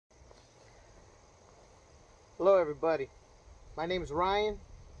Hello everybody, my name is Ryan,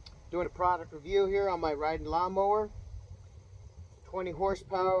 doing a product review here on my riding lawnmower, 20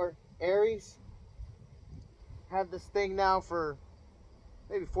 horsepower Ariens. Had this thing now for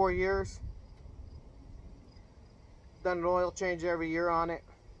maybe 4 years. Done an oil change every year on it.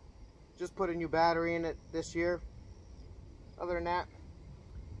 Just put a new battery in it this year. Other than that,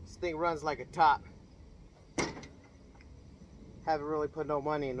 this thing runs like a top. Haven't really put no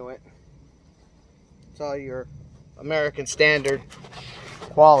money into it. It's all your American standard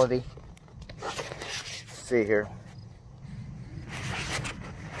quality. Let's see here.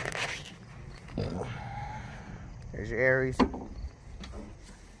 There's your Ariens.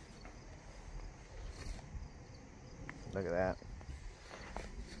 Look at that.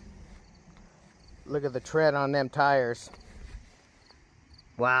 Look at the tread on them tires.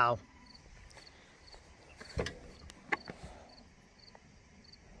 Wow.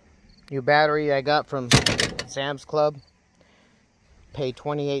 New battery I got from Sam's Club. Paid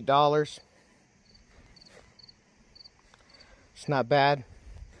 $28. It's not bad.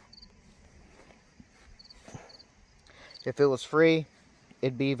 If it was free,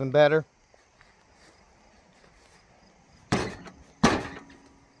 it'd be even better. We're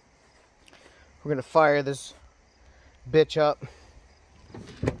gonna fire this bitch up.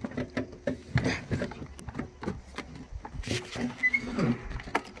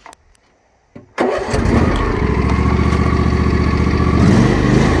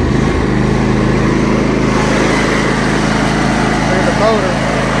 Motor.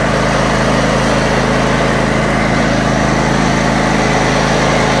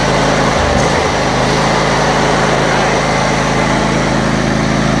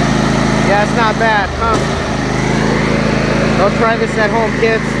 Yeah, it's not bad, huh? Don't try this at home,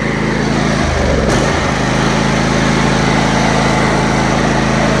 kids.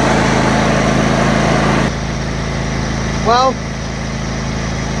 Well,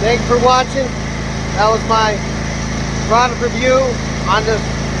 thanks for watching. That was my product review on this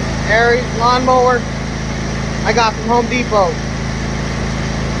Ariens lawnmower I got from Home Depot.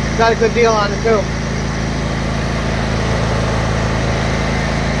 Got a good deal on it too.